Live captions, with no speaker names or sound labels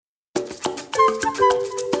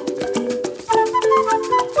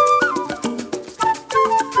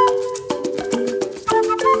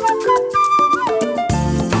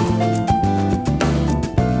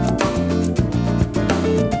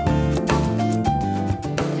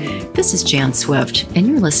This is Jan Swift, and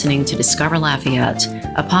you're listening to Discover Lafayette,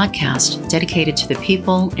 a podcast dedicated to the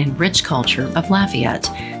people and rich culture of Lafayette,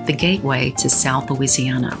 the gateway to South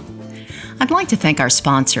Louisiana. I'd like to thank our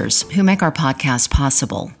sponsors who make our podcast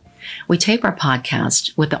possible. We tape our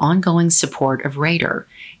podcast with the ongoing support of Raider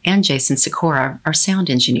and Jason Sikora, our sound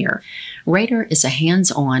engineer. Raider is a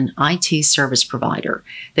hands-on IT service provider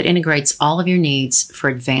that integrates all of your needs for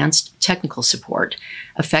advanced technical support,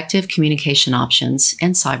 effective communication options,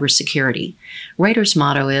 and cybersecurity. Raider's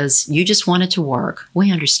motto is, "You just want it to work.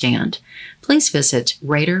 We understand." Please visit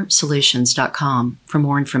RaiderSolutions.com for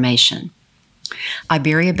more information.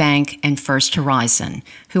 Iberia Bank and First Horizon,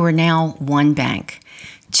 who are now one bank.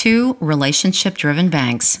 Two relationship-driven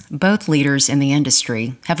banks, both leaders in the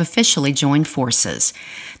industry, have officially joined forces.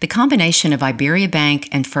 The combination of Iberia Bank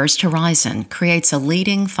and First Horizon creates a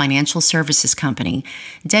leading financial services company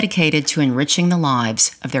dedicated to enriching the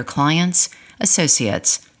lives of their clients,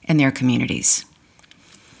 associates, and their communities.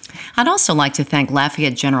 I'd also like to thank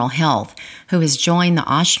Lafayette General Health, who has joined the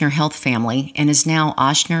Ochsner Health family and is now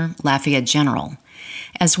Ochsner Lafayette General.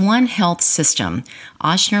 As one health system,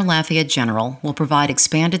 Ochsner Lafayette General will provide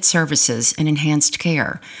expanded services and enhanced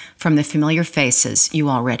care from the familiar faces you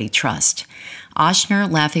already trust.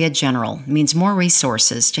 Ochsner Lafayette General means more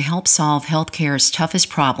resources to help solve healthcare's toughest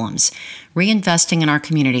problems, reinvesting in our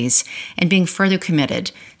communities, and being further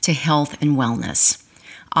committed to health and wellness.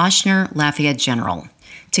 Ochsner Lafayette General.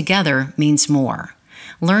 Together means more.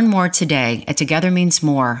 Learn more today at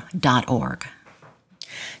togethermeansmore.org.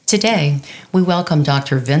 Today, we welcome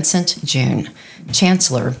Dr. Vincent June,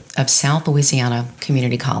 Chancellor of South Louisiana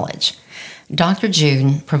Community College. Dr.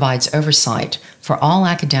 June provides oversight for all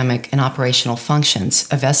academic and operational functions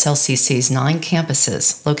of SLCC's 9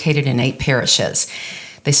 campuses located in 8 parishes.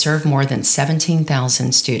 They serve more than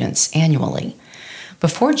 17,000 students annually.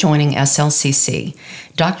 Before joining SLCC,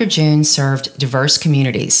 Dr. June served diverse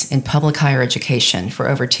communities in public higher education for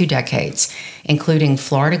over 2 decades, including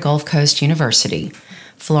Florida Gulf Coast University,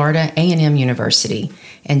 Florida A&M University,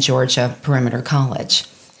 and Georgia Perimeter College.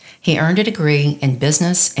 He earned a degree in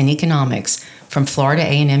business and economics from Florida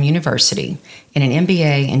A&M University and an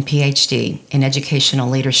MBA and PhD in educational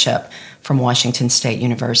leadership from Washington State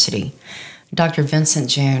University. Dr. Vincent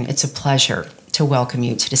June, it's a pleasure to welcome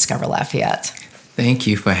you to Discover Lafayette. Thank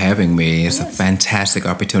you for having me. It's a fantastic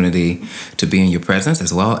opportunity to be in your presence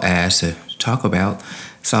as well as to talk about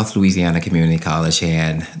South Louisiana Community College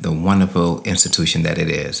and the wonderful institution that it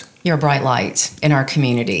is. You're a bright light in our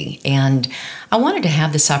community, and I wanted to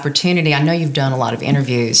have this opportunity. I know you've done a lot of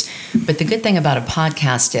interviews, but the good thing about a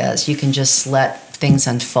podcast is you can just let things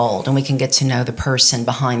unfold and we can get to know the person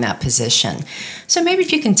behind that position. So maybe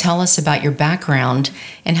if you can tell us about your background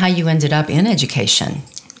and how you ended up in education,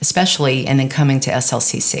 especially and then coming to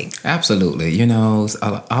SLCC. Absolutely. You know,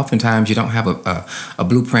 oftentimes you don't have a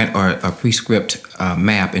blueprint or a prescript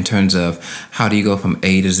map in terms of how do you go from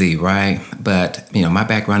A to Z, right? But, you know, my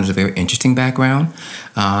background is a very interesting background.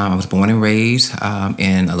 I was born and raised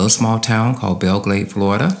in a little small town called Belle Glade,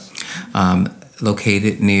 Florida,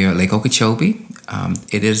 located near Lake Okeechobee.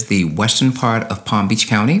 It is the western part of Palm Beach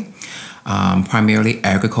County, primarily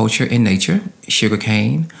agriculture in nature,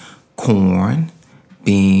 sugarcane, corn,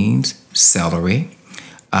 beans, celery,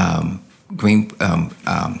 green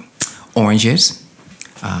oranges,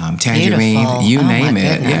 tangerine, Beautiful. you name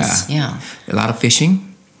it. Goodness. Yeah. A lot of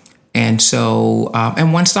fishing. And so,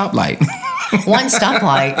 and one stoplight. One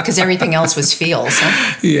stoplight, because everything else was fields.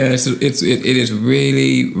 Huh? Yes, it is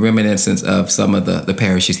really reminiscent of some of the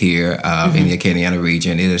parishes here in the Acadiana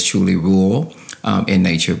region. It is truly rural in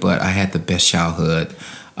nature, but I had the best childhood.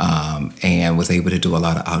 And was able to do a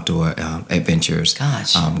lot of outdoor adventures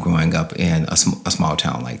growing up in a small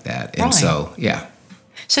town like that. And so, yeah.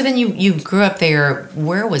 So then you grew up there.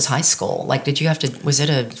 Where was high school? Like, did you have to, was it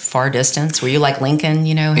a far distance? Were you like Lincoln,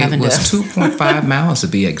 you know, having to? It was 2.5 miles to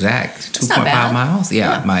be exact. 2.5 miles.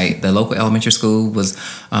 Yeah. The local elementary school was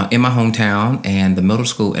in my hometown, and the middle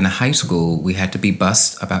school and the high school, we had to be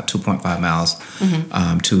bused about 2.5 miles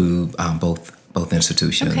to both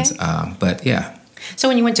institutions. Okay. But yeah. So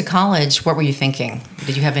when you went to college, what were you thinking?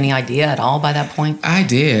 Did you have any idea at all by that point? I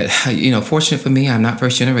did. You know, fortunate for me, I'm not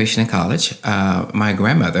first generation in college. My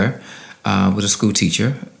grandmother was a school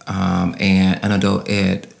teacher and an adult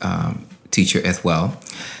ed teacher as well.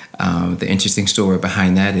 The interesting story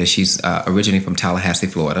behind that is she's originally from Tallahassee,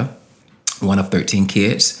 Florida, one of 13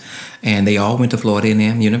 kids, and they all went to Florida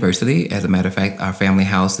A&M University. As a matter of fact, our family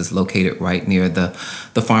house is located right near the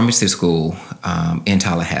pharmacy school in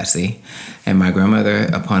Tallahassee. And my grandmother,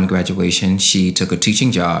 upon graduation, she took a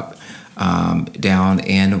teaching job down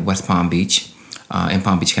in West Palm Beach, in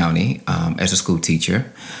Palm Beach County, as a school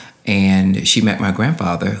teacher. and she met my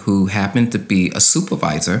grandfather, who happened to be a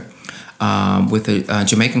supervisor with a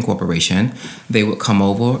Jamaican corporation. They would come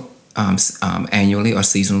over annually or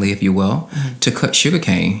seasonally, if you will, to cut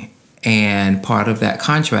sugarcane. And part of that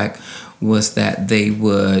contract was that they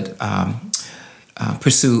would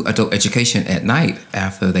pursue adult education at night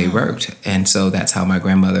after they worked. And so that's how my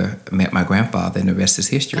grandmother met my grandfather, and the rest is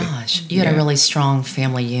history. Gosh, you had a really strong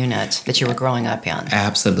family unit that you were growing up in.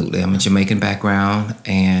 Absolutely. I'm a Jamaican background,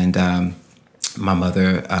 and my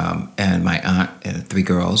mother and my aunt, and 3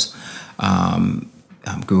 girls,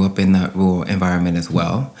 grew up in the rural environment as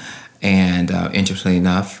well. And interestingly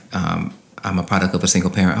enough, I'm a product of a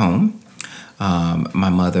single-parent home. My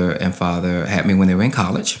mother and father had me when they were in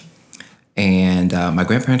college, and my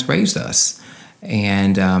grandparents raised us.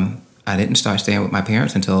 And I didn't start staying with my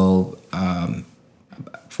parents until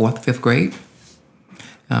 4th, 5th grade,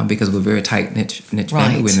 because we're a very tight-knit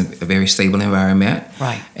family. We're in a very stable environment.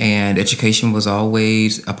 Right. And education was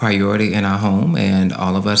always a priority in our home, and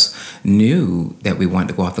all of us knew that we wanted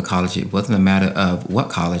to go off to college. It wasn't a matter of what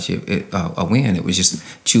college or when. It was just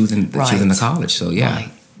choosing the college. So, yeah.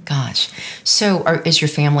 Right. Gosh. So is your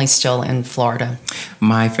family still in Florida?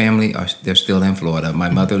 My family, they're still in Florida. My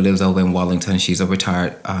mother lives over in Wellington. She's a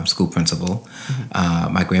retired school principal.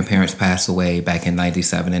 My grandparents passed away back in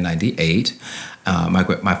 97 and 98.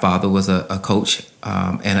 My father was a coach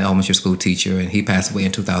and an elementary school teacher, and he passed away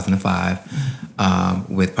in 2005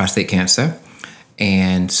 with prostate cancer.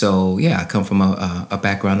 And so, yeah, I come from a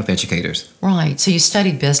background of educators. Right. So you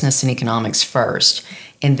studied business and economics first,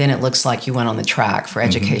 and then it looks like you went on the track for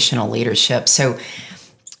educational leadership. So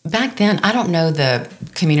back then, I don't know the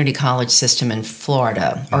community college system in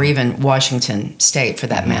Florida or even Washington State for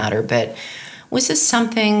that matter, but was this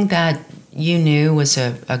something that you knew was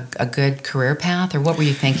a good career path, or what were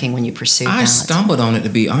you thinking when you pursued that? I stumbled on it, to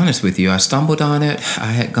be honest with you. I stumbled on it.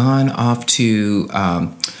 I had gone off to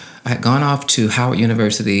Howard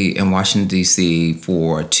University in Washington, D.C.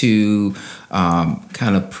 for 2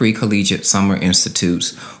 kind of pre-collegiate summer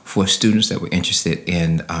institutes for students that were interested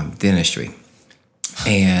in dentistry.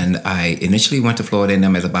 And I initially went to Florida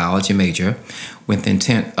A&M as a biology major with the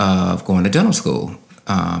intent of going to dental school.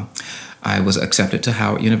 I was accepted to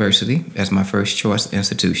Howard University as my first choice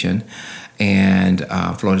institution, and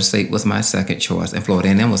Florida State was my second choice, and Florida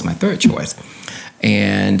A&M was my third choice.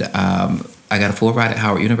 And I got a full ride at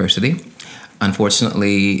Howard University.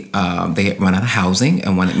 Unfortunately, they had run out of housing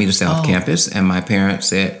and wanted me to stay off campus, and my parents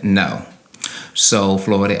said no. So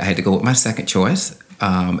Florida, I had to go with my second choice.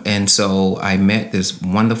 And so I met this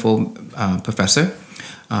wonderful professor.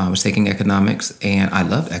 I was taking economics, and I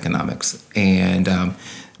loved economics. And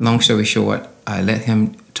long story short, I let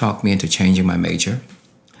him talk me into changing my major.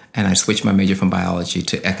 And I switched my major from biology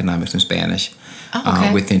to economics and Spanish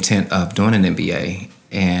with the intent of doing an MBA.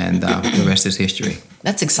 And the rest is history.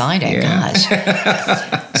 That's exciting, gosh.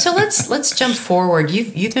 So let's jump forward.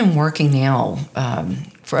 You've been working now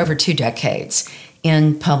for over 2 decades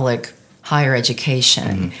in public higher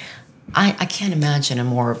education. I can't imagine a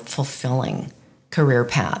more fulfilling career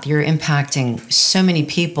path. You're impacting so many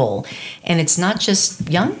people, and it's not just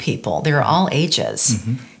young people. They're all ages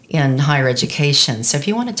in higher education. So if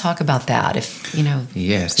you want to talk about that,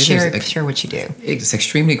 yes, share what you do. It's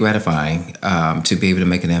extremely gratifying to be able to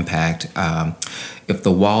make an impact. If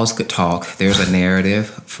the walls could talk, there's a narrative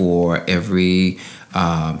for every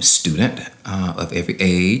student of every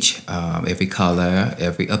age, every color,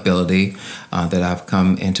 every ability that I've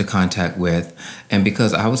come into contact with. And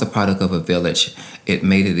because I was a product of a village, it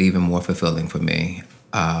made it even more fulfilling for me.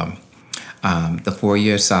 The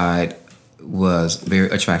 4-year side was very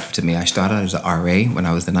attractive to me. I started as an RA when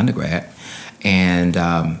I was an undergrad, and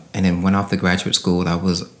then went off to graduate school. I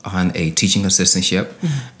was on a teaching assistantship,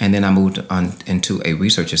 and then I moved on into a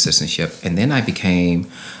research assistantship, and then I became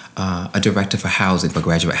a director for housing, for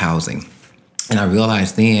graduate housing. And I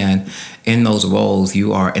realized then, in those roles,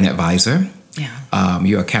 you are an advisor,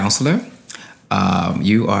 you're a counselor,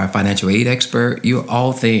 you are a financial aid expert, you're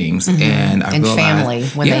all things. And I realized, family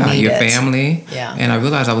when they need your it. family. Yeah. And I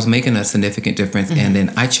realized I was making a significant difference. And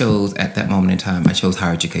then I chose, at that moment in time, I chose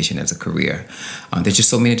higher education as a career. There's just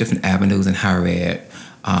so many different avenues in higher ed.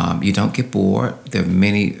 You don't get bored. There are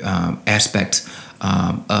many aspects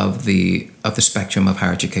of the spectrum of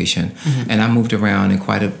higher education. And I moved around in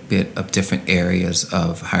quite a bit of different areas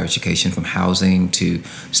of higher education, from housing to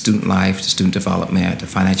student life to student development to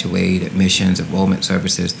financial aid, admissions, enrollment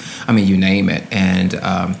services. I mean, you name it. And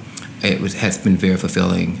has been very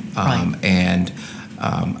fulfilling. And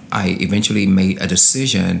I eventually made a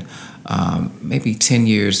decision maybe 10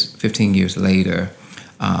 years, 15 years later,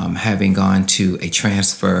 having gone to a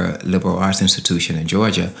transfer liberal arts institution in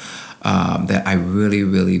Georgia, that I really,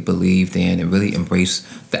 really believed in and really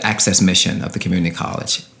embraced the access mission of the community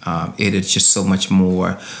college. It is just so much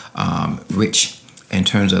more rich in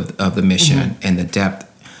terms of the mission and the depth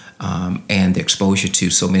and the exposure to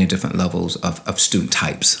so many different levels of student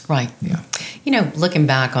types. Right. Yeah. You know, looking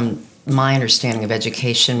back on my understanding of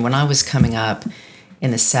education, when I was coming up in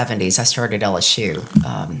the 70s, I started LSU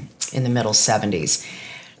in the middle 70s.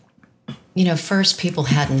 You know, first people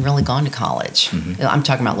hadn't really gone to college. I'm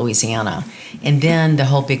talking about Louisiana. And then the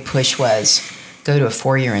whole big push was go to a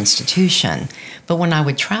 4-year institution. But when I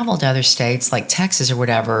would travel to other states like Texas or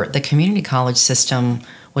whatever, the community college system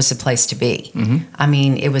was the place to be. I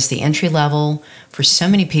mean, it was the entry level for so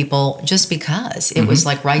many people just because it was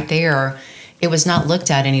like right there. It was not looked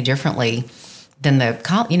at any differently than the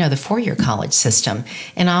 4-year college system.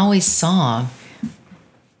 And I always saw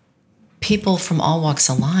people from all walks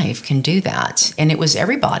of life can do that. And it was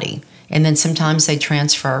everybody. And then sometimes they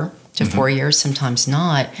transfer to 4 years, sometimes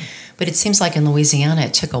not. But it seems like in Louisiana,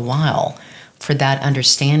 it took a while for that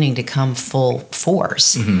understanding to come full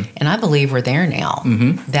force. And I believe we're there now.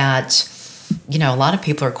 That, you know, a lot of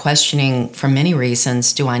people are questioning for many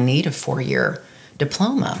reasons, do I need a 4-year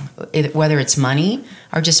diploma? Whether it's money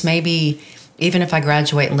or just maybe even if I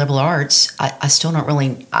graduate in liberal arts, I still don't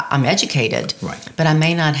really, I'm educated, right, but I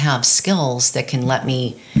may not have skills that can let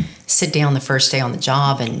me sit down the first day on the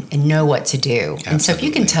job and know what to do. Absolutely. And so if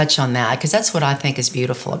you can touch on that, because that's what I think is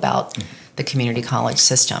beautiful about the community college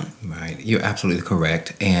system. Right, you're absolutely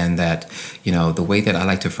correct. And that, you know, the way that I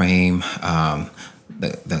like to frame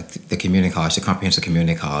the community college, the comprehensive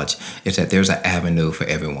community college, is that there's an avenue for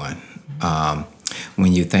everyone.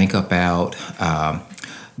 When you think about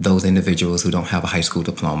those individuals who don't have a high school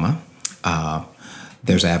diploma,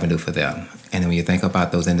 there's an avenue for them. And then when you think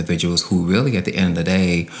about those individuals who really, at the end of the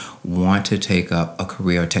day, want to take up a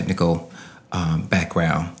career technical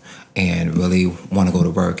background and really want to go to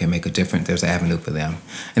work and make a difference, there's an avenue for them.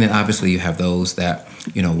 And then obviously you have those that,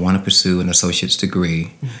 you know, want to pursue an associate's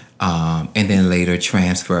degree and then later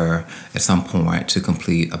transfer at some point to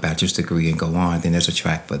complete a bachelor's degree and go on. Then there's a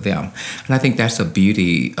track for them. And I think that's the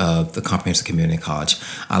beauty of the comprehensive community college.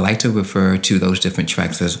 I like to refer to those different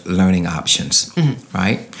tracks as learning options,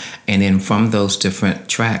 right? And then from those different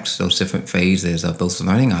tracks, those different phases of those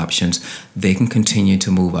learning options, they can continue to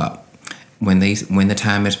move up when the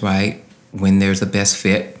time is right, when there's the best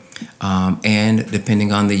fit, and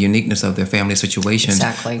depending on the uniqueness of their family situation,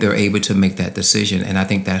 exactly, they're able to make that decision. And I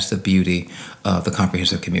think that's the beauty of the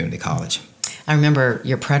comprehensive community college. I remember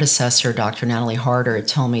your predecessor, Dr. Natalie Harder, had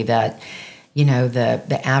told me that, you know,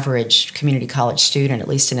 the average community college student, at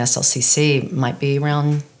least in SLCC, might be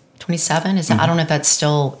around 27. Is that, I don't know if that's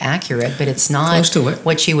still accurate, but it's not close to it.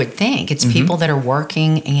 What you would think. It's people that are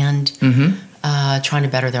working and trying to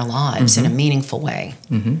better their lives in a meaningful way.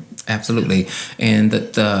 Absolutely. And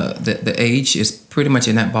the age is pretty much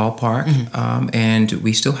in that ballpark. And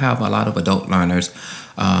we still have a lot of adult learners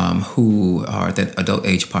who are that adult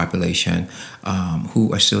age population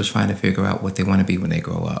who are still trying to figure out what they want to be when they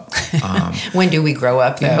grow up. When do we grow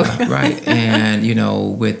up, though? Yeah, right. And, you know,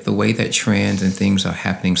 with the way that trends and things are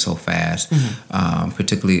happening so fast,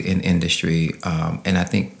 particularly in industry, and I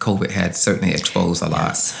think COVID had certainly exposed a lot.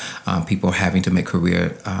 Yes. People are having to make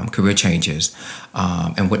career changes.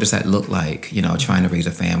 And what does that look like? You know, trying to raise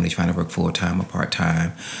a family, trying to work full-time or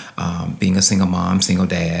part-time, being a single mom, single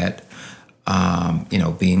dad, you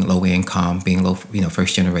know, being low income, being low, you know,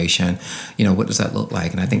 first generation, you know, what does that look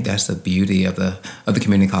like? And I think that's the beauty of the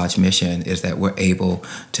community college mission, is that we're able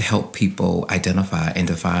to help people identify and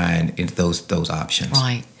define into those options.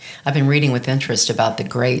 Right. I've been reading with interest about the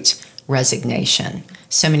Great Resignation.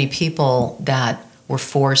 So many people that were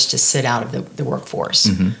forced to sit out of the workforce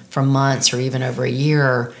for months or even over a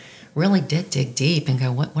year really did dig deep and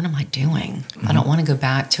go, what am I doing? I don't want to go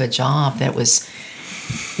back to a job that was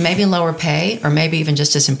maybe lower pay, or maybe even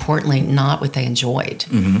just as importantly, not what they enjoyed.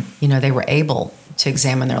 You know, they were able to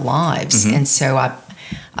examine their lives. And so I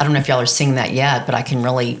don't know if y'all are seeing that yet, but I can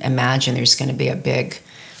really imagine there's going to be a big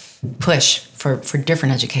push for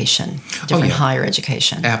different education, different higher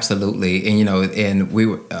education. Absolutely. And, you know, and we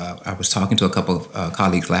were, I was talking to a couple of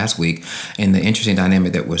colleagues last week, and the interesting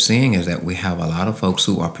dynamic that we're seeing is that we have a lot of folks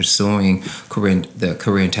who are pursuing the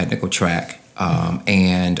career and technical track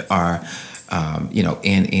and are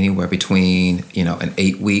in anywhere between, an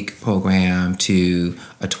 8-week program to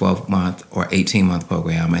a 12-month or 18-month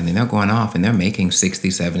program. And then they're going off and they're making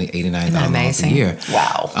 $60,000, $70,000, $89,000 a year.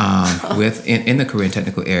 Wow. In the career and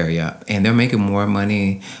technical area. And they're making more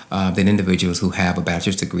money than individuals who have a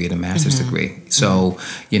bachelor's degree and a master's degree. So,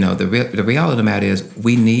 the reality of the matter is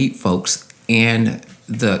we need folks in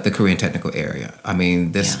the career and technical area. I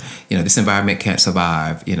mean, this environment can't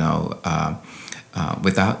survive,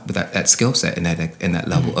 without that skill set and that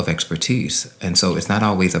level of expertise. And so it's not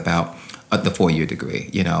always about the 4-year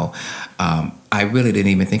degree. I really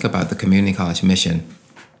didn't even think about the community college mission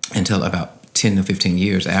until about 10 to 15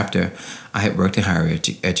 years after I had worked in higher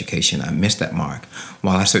education. I missed that mark.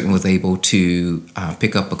 While I certainly was able to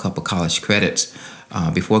pick up a couple college credits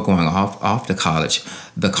before going off to college,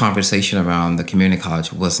 the conversation around the community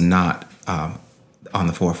college was not on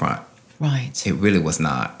the forefront. Right. It really was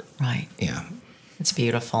not. Right. Yeah. It's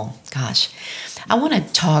beautiful. Gosh. I want to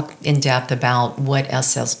talk in depth about what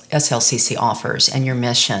SLCC offers and your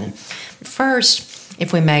mission. First,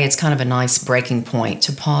 if we may, it's kind of a nice breaking point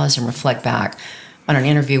to pause and reflect back on an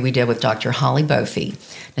interview we did with Dr. Holly Bofi.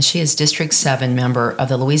 Now, she is District 7 member of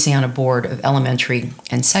the Louisiana Board of Elementary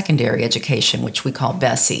and Secondary Education, which we call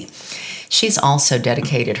BESSE. She's also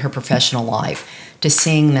dedicated her professional life to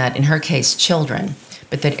seeing that, in her case, children,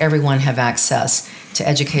 but that everyone have access to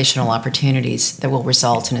educational opportunities that will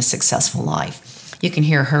result in a successful life. You can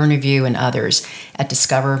hear her interview and others at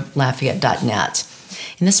discoverlafayette.net.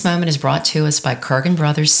 And this moment is brought to us by Kurgan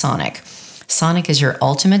Brothers Sonic. Sonic is your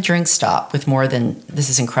ultimate drink stop with more than, this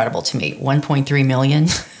is incredible to me, 1.3 million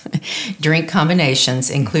drink combinations,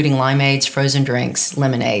 including limeades, frozen drinks,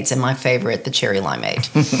 lemonades, and my favorite, the cherry limeade.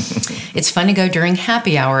 It's fun to go during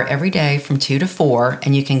happy hour every day from 2 to 4,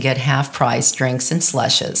 and you can get half-price drinks and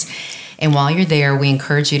slushes. And while you're there, we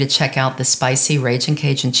encourage you to check out the spicy Ragin'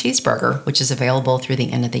 Cajun cheeseburger, which is available through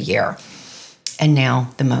the end of the year. And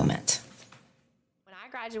now, the moment. When I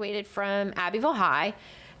graduated from Abbeville High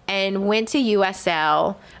and went to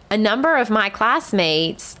USL, a number of my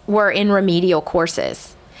classmates were in remedial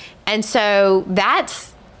courses. And so that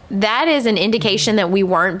is an indication that we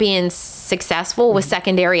weren't being successful with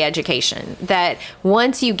secondary education. That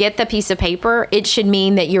once you get the piece of paper, it should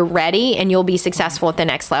mean that you're ready and you'll be successful at the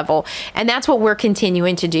next level. And that's what we're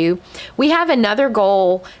continuing to do. We have another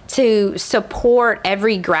goal to support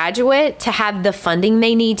every graduate to have the funding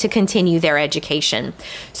they need to continue their education.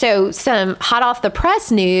 So some hot off the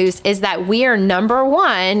press news is that we are number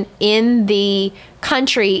 1 in the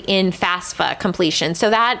country in FAFSA completion.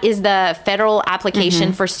 So that is the federal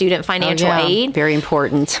application for student financial aid. Very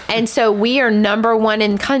important. And so we are number 1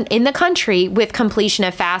 in the country with completion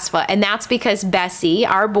of FAFSA. And that's because BESSE,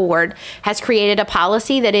 our board, has created a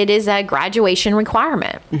policy that it is a graduation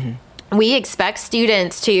requirement. We expect schools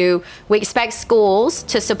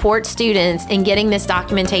to support students in getting this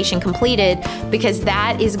documentation completed, because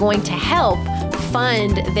that is going to help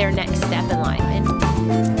fund their next step in life.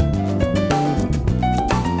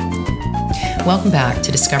 Welcome back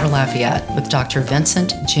to Discover Lafayette with Dr.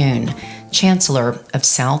 Vincent June, Chancellor of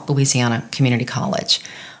South Louisiana Community College.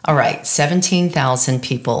 All right, 17,000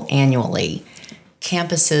 people annually,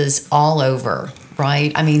 campuses all over,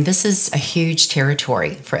 right? I mean, this is a huge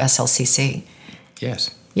territory for SLCC.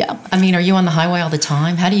 Yes. Yeah. I mean, are you on the highway all the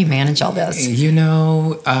time? How do you manage all this?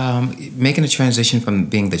 Making a transition from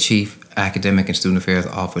being the chief academic and student affairs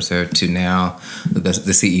officer to now the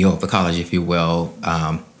CEO of the college, if you will,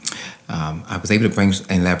 I was able to bring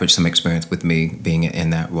and leverage some experience with me being in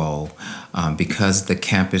that role, because the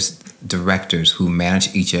campus directors who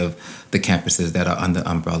manage each of the campuses that are under the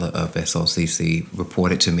umbrella of SLCC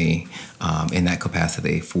reported to me in that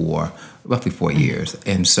capacity for roughly 4 years.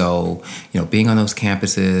 And so, being on those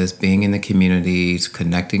campuses, being in the communities,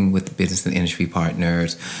 connecting with business and industry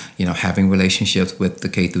partners, having relationships with the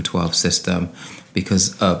K through 12 system,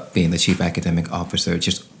 because of being the chief academic officer,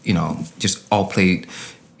 just all played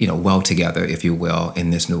well together, if you will, in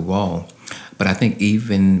this new role. But I think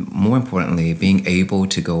even more importantly, being able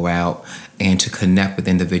to go out and to connect with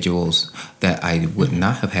individuals that I would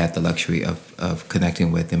not have had the luxury of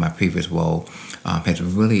connecting with in my previous role has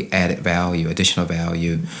really added value, additional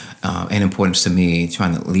value, and importance to me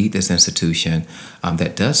trying to lead this institution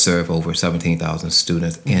that does serve over 17,000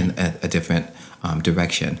 students in a different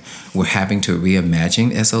direction. We're having to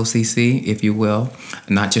reimagine SLCC, if you will,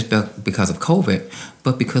 not just because of COVID,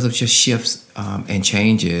 but because of just shifts and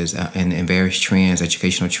changes and various trends,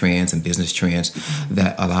 educational trends and business trends,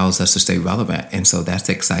 that allows us to stay relevant. And so that's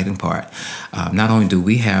the exciting part. Not only do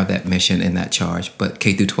we have that mission and that charge, but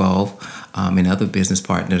K through 12 and other business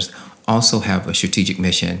partners also have a strategic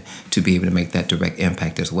mission to be able to make that direct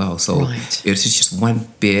impact as well. So it's just one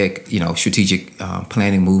big, strategic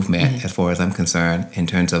planning movement as far as I'm concerned in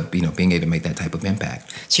terms of, being able to make that type of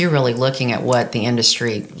impact. So you're really looking at what the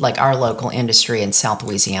industry, like our local industry in South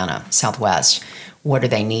Louisiana, Southwest, what are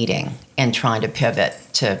they needing, and trying to pivot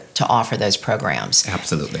to offer those programs.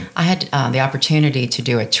 Absolutely. I had the opportunity to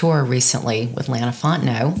do a tour recently with Lana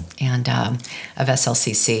Fontenot and of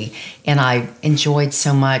SLCC, and I enjoyed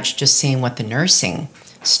so much just seeing what the nursing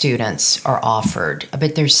students are offered.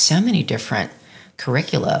 But there's so many different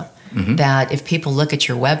curricula that if people look at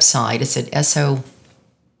your website, it's at SOL.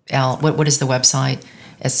 What is the website?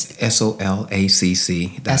 solacc.edu.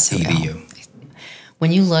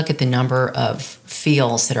 When you look at the number of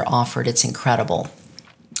fields that are offered, it's incredible.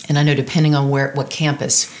 And I know depending on what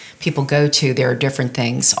campus people go to, there are different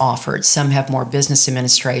things offered. Some have more business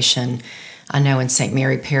administration. I know in St.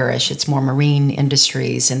 Mary Parish, it's more marine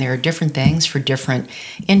industries, and there are different things for different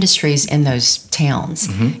industries in those towns.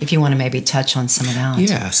 If you want to maybe touch on some of that.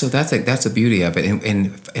 Yeah, so that's the beauty of it.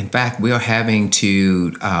 And in fact, we are having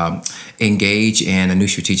to engage in a new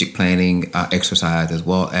strategic planning exercise, as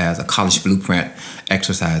well as a college blueprint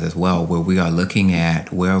exercise as well, where we are looking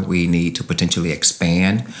at where we need to potentially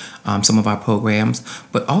expand some of our programs,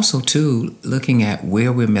 but also too looking at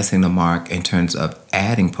where we're missing the mark in terms of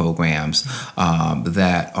adding programs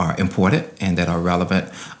that are important and that are relevant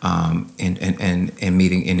in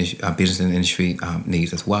meeting business and industry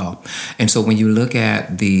needs as well. And so when you look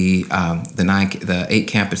at the 8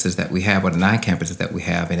 campuses that we have, or the 9 campuses that we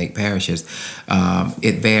have in 8 parishes,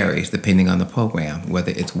 it varies depending on the program,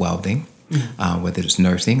 whether it's welding, whether it's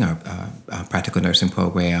nursing, our practical nursing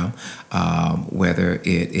program, whether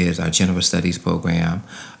it is our general studies program,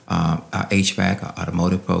 our HVAC, our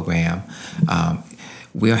automotive program.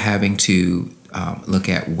 We are having to look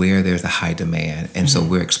at where there's a high demand. And so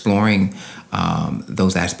we're exploring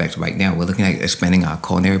those aspects right now. We're looking at expanding our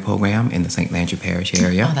culinary program in the St. Landry Parish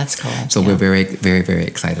area. Oh, that's cool. So we're very, very, very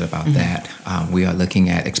excited about that. We are looking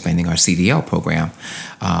at expanding our CDL program.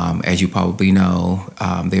 As you probably know,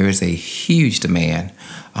 there is a huge demand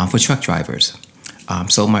for truck drivers.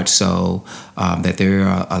 So much so that there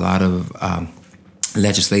are a lot of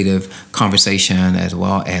legislative conversation as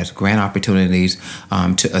well as grant opportunities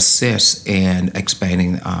to assist in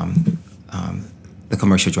expanding the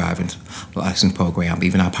commercial driving license program,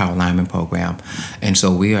 even our power lineman program. And so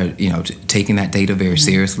we are, taking that data very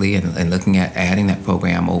seriously and looking at adding that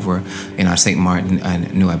program over in our St. Martin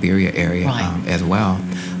and New Iberia area as well,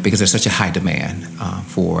 because there's such a high demand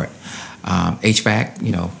for it. HVAC,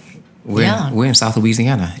 we're in South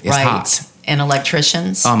Louisiana. It's hot. And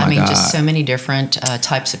electricians. Oh my God. Just so many different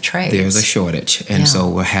types of trades. There's a shortage. And so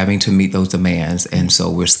we're having to meet those demands. And so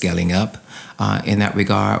we're scaling up in that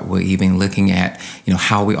regard. We're even looking at,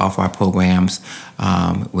 how we offer our programs.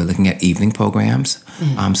 We're looking at evening programs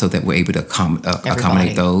so that we're able to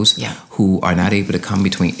accommodate those who are not able to come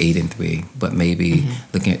between 8 and 3, but maybe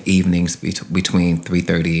looking at evenings between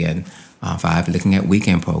 3:30 and 5, looking at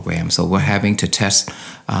weekend programs. So we're having to test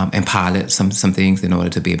and pilot some things in order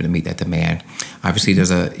to be able to meet that demand. Obviously,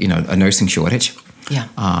 there's a nursing shortage.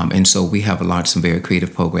 And so we have launched some very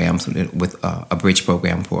creative programs with a bridge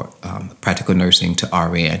program for practical nursing to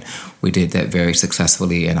RN. We did that very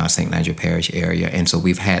successfully in our St. Landry Parish area. And so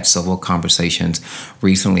we've had several conversations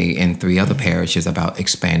recently in 3 other parishes about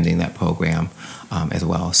expanding that program as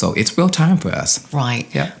well. So it's real time for us. Right.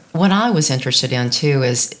 Yeah. What I was interested in too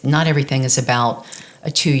is not everything is about a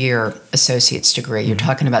 2-year associate's degree. You're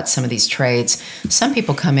talking about some of these trades. Some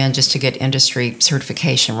people come in just to get industry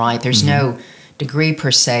certification, right? There's no degree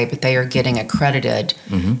per se, but they are getting accredited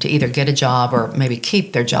to either get a job or maybe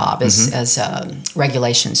keep their job as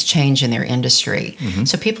regulations change in their industry.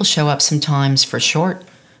 So people show up sometimes for short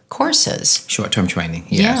courses. Short-term training,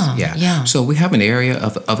 yes. Yeah. So we have an area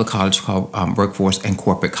of a college called Workforce and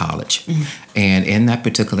Corporate College. And in that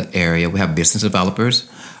particular area, we have business developers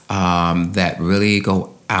that really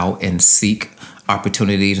go out and seek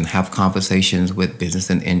opportunities and have conversations with business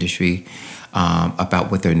and industry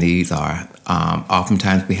about what their needs are.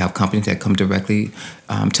 Oftentimes we have companies that come directly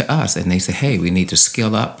to us and they say, hey, we need to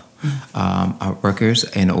skill up our workers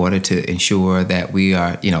in order to ensure that we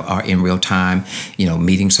are in real time,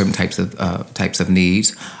 meeting certain types of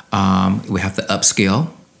needs. We have to upskill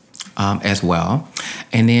as well.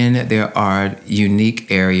 And then there are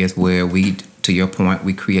unique areas where we to your point,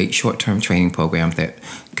 we create short-term training programs that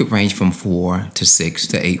could range from 4 to 6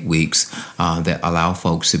 to 8 weeks that allow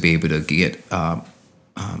folks to be able to get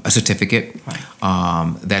a certificate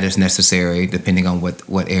that is necessary depending on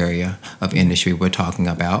what area of industry we're talking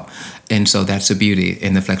about. And so that's the beauty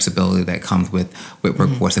and the flexibility that comes with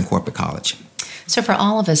Workforce and Corporate College. So for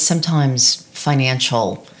all of us, sometimes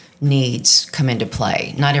financial needs come into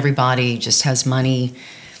play. Not everybody just has money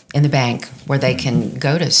in the bank where they can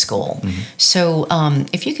go to school. So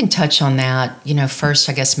if you can touch on that, first,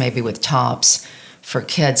 I guess maybe with TOPS for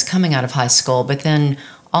kids coming out of high school, but then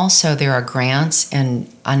also there are grants,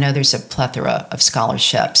 and I know there's a plethora of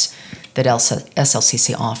scholarships that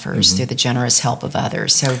SLCC offers through the generous help of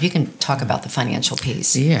others. So if you can talk about the financial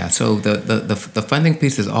piece. Yeah, so the funding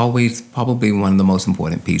piece is always probably one of the most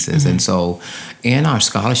important pieces. And so in our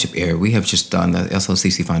scholarship area, we have just done, the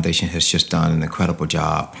SLCC Foundation has just done an incredible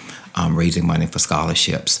job raising money for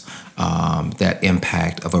scholarships that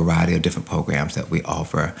impact a variety of different programs that we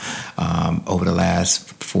offer. Over the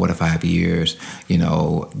last 4 to 5 years,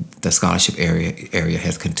 the scholarship area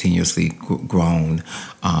has continuously grown.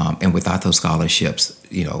 And without those scholarships,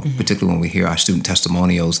 particularly when we hear our student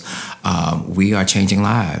testimonials, we are changing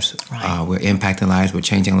lives. Right. We're impacting lives, we're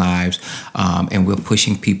changing lives, and we're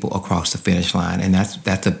pushing people across the finish line. And that's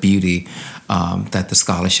the beauty that the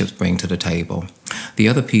scholarships bring to the table. The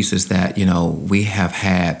other piece is that, we have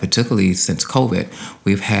had, particularly since COVID,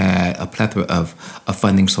 we've had a plethora of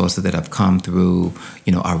funding sources that have come through,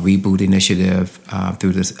 our Reboot initiative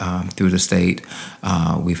through the state.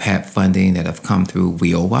 We've had funding that have come through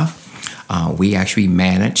WIOA. We actually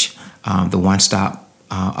manage the one-stop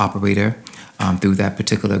operator through that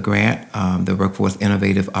particular grant, the Workforce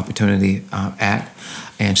Innovative Opportunity Act,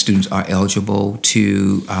 and students are eligible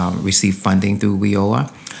to receive funding through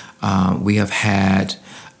WIOA. We have had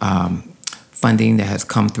funding that has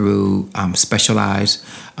come through specialized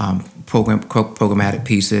programmatic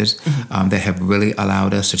pieces that have really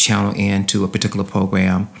allowed us to channel into a particular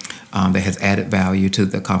program that has added value to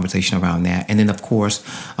the conversation around that. And then, of course,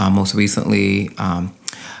 most recently,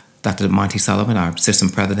 Dr. Monty Sullivan, our system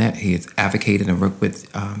president, he has advocated and worked with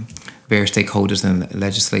various stakeholders and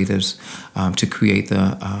legislators to create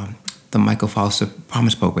the Michael Foster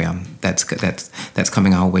Promise Program that's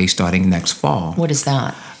coming our way starting next fall. What is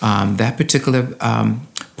that? That particular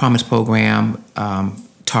Promise Program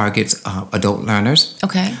targets adult learners.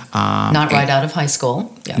 Okay. Not right out of high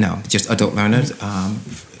school. Yeah. No, just adult learners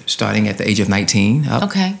starting at the age of 19 up.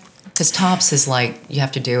 Okay. Because TOPS is like you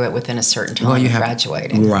have to do it within a certain time of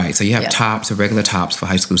graduating. Right. So you have TOPS, a regular TOPS for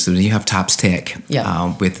high school students. You have TOPS Tech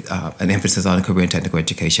with an emphasis on career and technical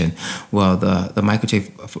education. Well, the Michael J.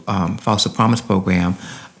 Foster Promise Program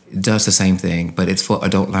does the same thing, but it's for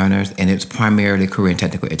adult learners, and it's primarily career and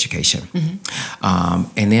technical education.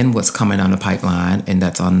 And then what's coming on the pipeline, and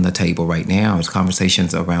that's on the table right now, is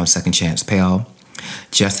conversations around Second Chance Pell,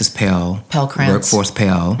 Justice Pell, Workforce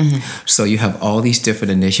Pell. So you have all these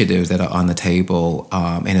different initiatives that are on the table,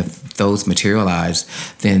 and if those materialize,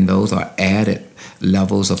 then those are added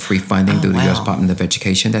levels of free funding through the U.S. Department of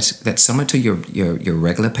Education. That's similar to your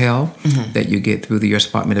regular Pell that you get through the U.S.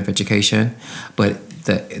 Department of Education, but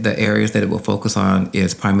the areas that it will focus on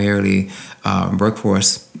is primarily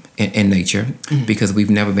workforce in nature, because we've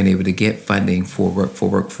never been able to get funding for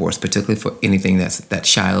workforce, particularly for anything that's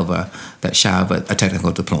shy of a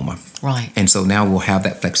technical diploma. Right. And so now we'll have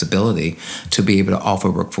that flexibility to be able to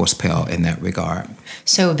offer Workforce Pell in that regard.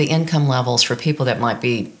 So the income levels for people that might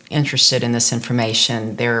be interested in this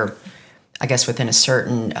information, they're, I guess, within a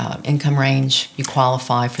certain income range, you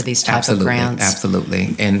qualify for these types of grants?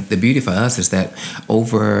 Absolutely. And the beauty for us is that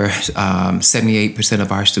over 78%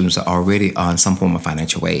 of our students are already on some form of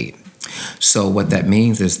financial aid. So what that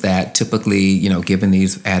means is that typically, given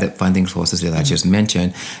these added funding sources that I just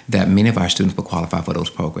mentioned, that many of our students will qualify for those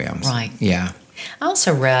programs. Right. Yeah. I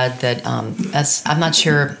also read that, I'm not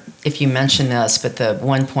sure if you mentioned this, but the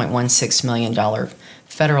 $1.16 million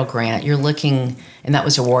federal grant, you're looking, and that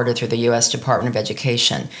was awarded through the U.S. Department of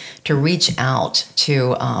Education, to reach out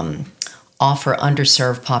to offer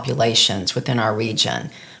underserved populations within our region,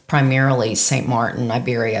 primarily St. Martin,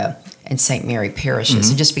 Iberia, and St. Mary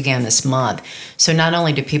parishes. It just began this month. So not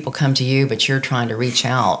only do people come to you, but you're trying to reach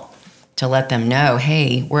out to let them know,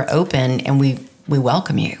 hey, we're open and we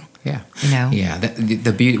welcome you. Yeah. Yeah.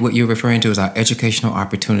 The beauty, what you're referring to is our Educational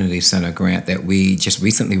Opportunity Center grant that we just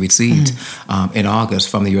recently received in August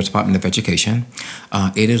from the U.S. Department of Education.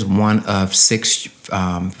 It is one of 6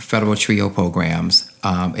 federal TRIO programs,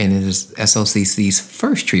 and it is SLCC's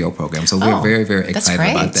first TRIO program. So we're very, very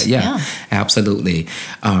excited about that. Yeah, absolutely.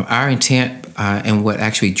 Our intent and what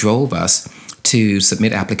actually drove us to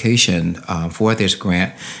submit application for this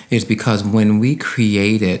grant is because when we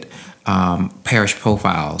created parish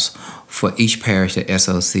profiles for each parish that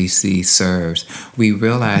SLCC serves, we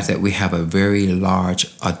realize that we have a very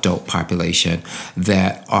large adult population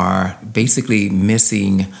that are basically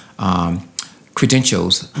missing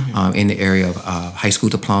credentials in the area of high school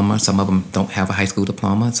diploma. Some of them don't have a high school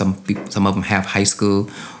diploma. Some of them have high school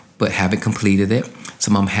but haven't completed it.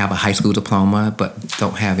 Some of them have a high school diploma but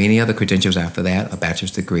don't have any other credentials after that, a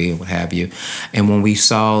bachelor's degree or what have you. And when we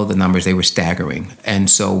saw the numbers, they were staggering. And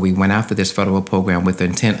so we went after this federal program with the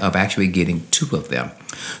intent of actually getting 2 of them.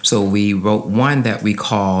 So we wrote one that we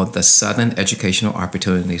called the Southern Educational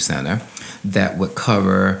Opportunity Center that would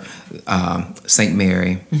cover St.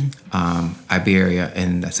 Mary, Iberia,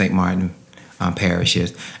 and St. Martin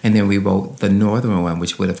parishes. And then we wrote the northern one,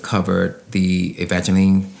 which would have covered the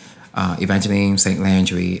Evangeline, St.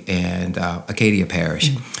 Landry, and Acadia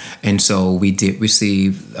Parish. And so we did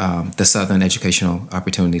receive the Southern Educational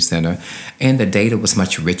Opportunity Center, and the data was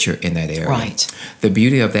much richer in that area. Right. The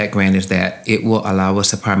beauty of that grant is that it will allow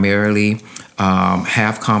us to primarily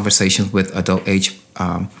have conversations with adult age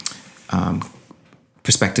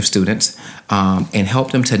prospective students and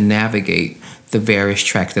help them to navigate the various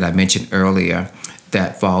tracks that I mentioned earlier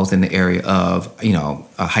that falls in the area of,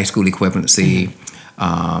 a high school equivalency,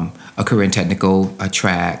 a career and technical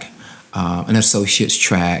track, an associate's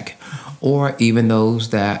track, or even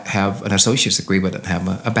those that have an associate's degree but don't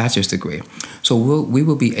have a bachelor's degree. So we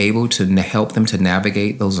will be able to help them to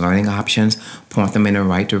navigate those learning options, point them in the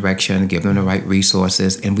right direction, give them the right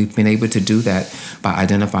resources, and we've been able to do that by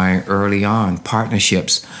identifying early on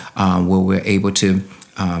partnerships where we're able to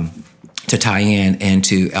tie in and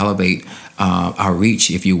to elevate our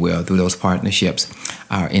reach, if you will, through those partnerships.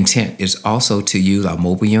 Our intent is also to use our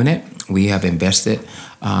mobile unit. We have invested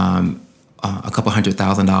a couple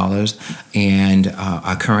 $100,000 in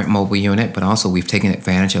our current mobile unit, but also we've taken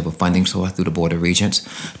advantage of a funding source through the Board of Regents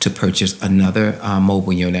to purchase another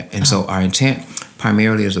mobile unit. And so our intent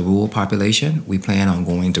primarily is a rural population. We plan on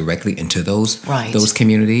going directly into those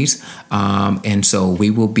communities. And so we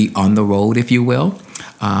will be on the road, if you will.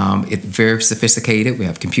 It's very sophisticated. We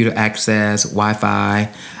have computer access,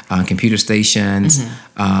 Wi-Fi, computer stations.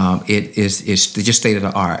 It is just state of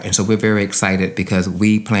the art. And so we're very excited because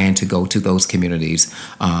we plan to go to those communities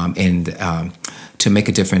and to make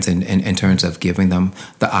a difference in terms of giving them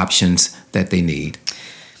the options that they need.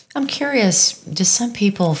 I'm curious, do some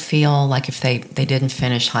people feel like if they didn't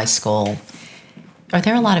finish high school, are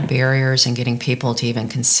there a lot of barriers in getting people to even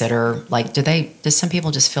consider, like, do some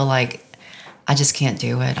people just feel like, I just can't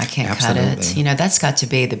do it, I can't cut it? That's got to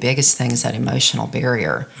be the biggest thing, is that emotional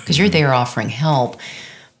barrier, because you're there offering help,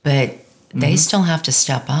 but they still have to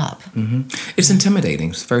step up. It's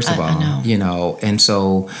intimidating, first of all. I know. And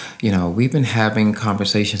so, we've been having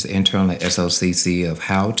conversations internally at SLCC of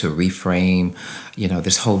how to reframe,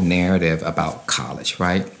 this whole narrative about college,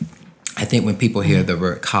 right? I think when people hear the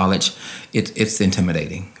word college, it's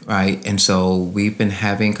intimidating, right? And so we've been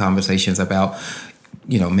having conversations about,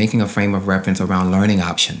 making a frame of reference around learning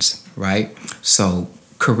options, right? So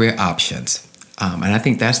career options. And I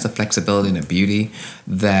think that's the flexibility and the beauty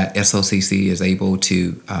that SLCC is able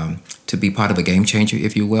to be part of a game changer,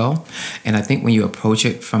 if you will. And I think when you approach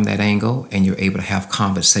it from that angle and you're able to have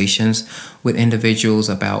conversations with individuals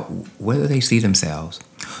about where they see themselves,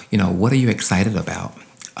 what are you excited about?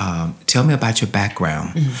 Tell me about your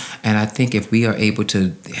background. And I think if we are able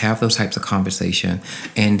to have those types of conversation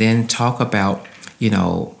and then talk about,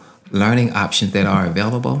 learning options that are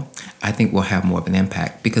available, I think we'll have more of an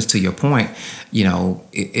impact. Because to your point,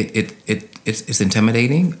 it's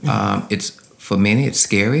intimidating. It's, for many, it's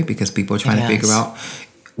scary because people are trying to figure out,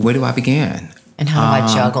 where do I begin? And how do I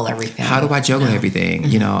juggle everything? How do I juggle everything?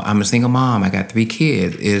 I'm a single mom. I got 3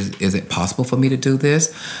 kids. Is it possible for me to do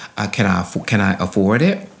this? Can I afford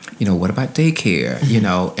it? What about daycare?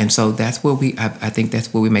 And so that's where I think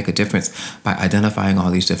that's where we make a difference by identifying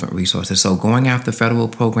all these different resources. So going after federal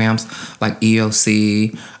programs like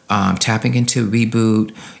EOC, tapping into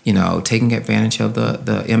Reboot, taking advantage of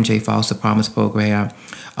the MJ Foster Promise program,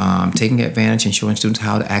 taking advantage and showing students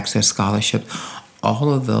how to access scholarships,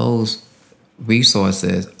 all of those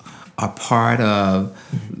resources are part of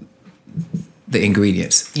the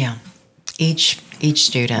ingredients. Yeah. Each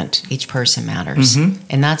student, each person matters.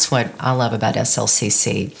 And that's what I love about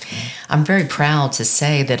SLCC. I'm very proud to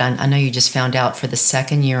say that I know you just found out for the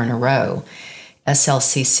second year in a row,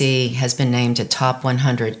 SLCC has been named a top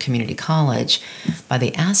 100 community college by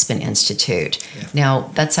the Aspen Institute. Yeah.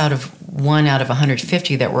 Now, that's one out of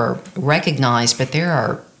 150 that were recognized, but there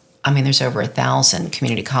are I mean, there's over 1,000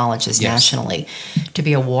 community colleges nationally. To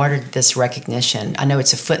be awarded this recognition, I know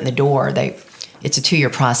it's a foot in the door. It's a 2-year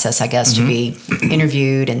process, I guess, to be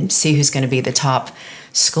interviewed and see who's going to be the top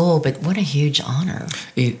school, but what a huge honor.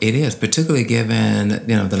 It is, particularly given,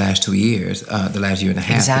 the last 2 years, the last year and a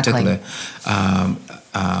half particularly.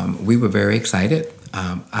 We were very excited.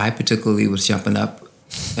 I particularly was jumping up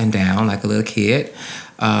and down like a little kid.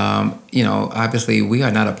 Obviously we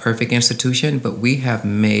are not a perfect institution, but we have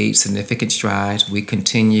made significant strides. We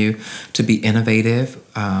continue to be innovative.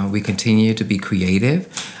 We continue to be creative.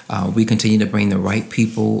 We continue to bring the right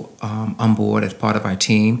people on board as part of our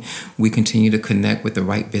team. We continue to connect with the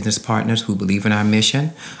right business partners who believe in our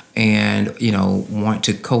mission and, want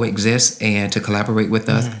to coexist and to collaborate with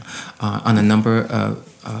us on a number of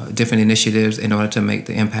different initiatives in order to make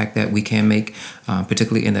the impact that we can make,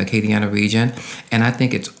 particularly in the Acadiana region. And I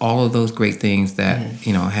think it's all of those great things that,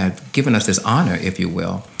 have given us this honor, if you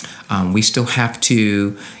will. We still have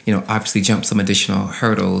to, obviously jump some additional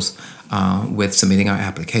hurdles with submitting our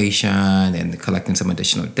application and collecting some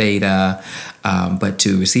additional data. But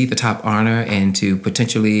to receive the top honor and to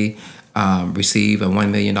potentially receive a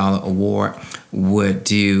 $1 million award would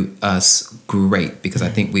do us great, because I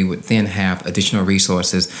think we would then have additional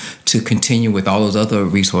resources to continue with all those other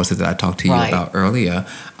resources that I talked to you about earlier,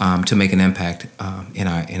 to make an impact in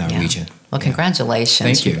our region. Well,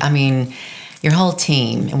 congratulations. Thank you. I mean, your whole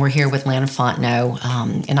team, and we're here with Lana Fontenot,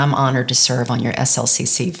 and I'm honored to serve on your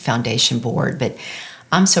SLCC Foundation board, but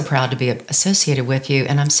I'm so proud to be associated with you,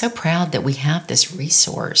 and I'm so proud that we have this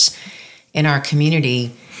resource in our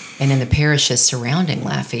community and in the parishes surrounding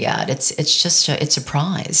Lafayette. It's a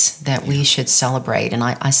prize that we should celebrate, and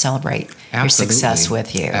I celebrate your success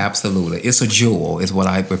with you. Absolutely. It's a jewel is what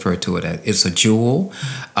I refer to it as. It's a jewel.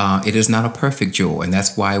 It is not a perfect jewel, and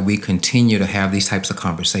that's why we continue to have these types of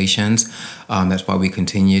conversations. That's why we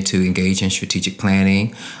continue to engage in strategic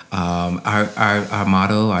planning. Our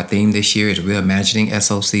motto, our theme this year is reimagining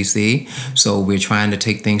SOCC. So we're trying to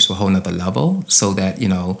take things to a whole nother level so that,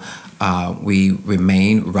 we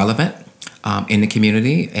remain relevant in the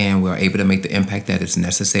community, and we're able to make the impact that is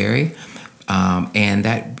necessary. And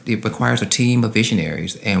that it requires a team of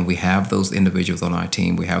visionaries, and we have those individuals on our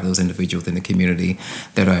team. We have those individuals in the community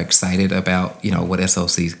that are excited about what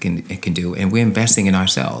SOCs can do, and we're investing in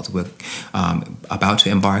ourselves. We're about to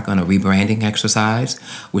embark on a rebranding exercise,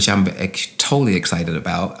 which I'm totally excited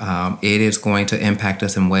about. It is going to impact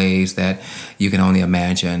us in ways that you can only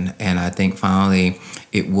imagine, and I think finally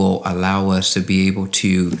it will allow us to be able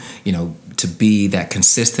to to be that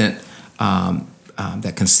consistent.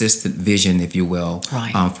 That consistent vision, if you will,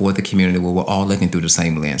 for the community where we're all looking through the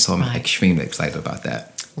same lens. So I'm extremely excited about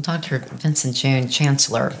that. Well, Dr. Vincent June,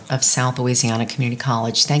 Chancellor of South Louisiana Community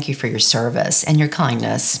College, thank you for your service and your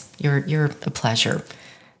kindness. You're a pleasure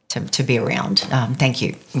to be around. Thank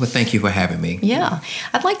you. Well, thank you for having me. Yeah.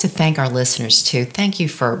 I'd like to thank our listeners, too. Thank you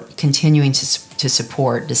for continuing to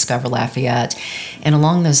support Discover Lafayette. And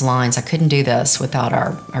along those lines, I couldn't do this without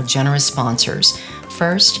our generous sponsors.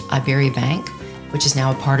 First, Iberia Bank, which is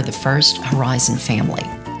now a part of the First Horizon family.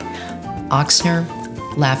 Oxner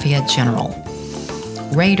Lafayette General.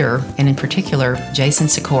 Raider, and in particular, Jason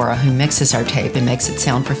Sikora, who mixes our tape and makes it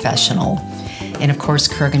sound professional. And of course,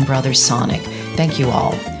 Kurgan Brothers Sonic. Thank you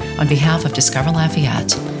all. On behalf of Discover Lafayette,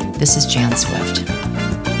 this is Jan Swift.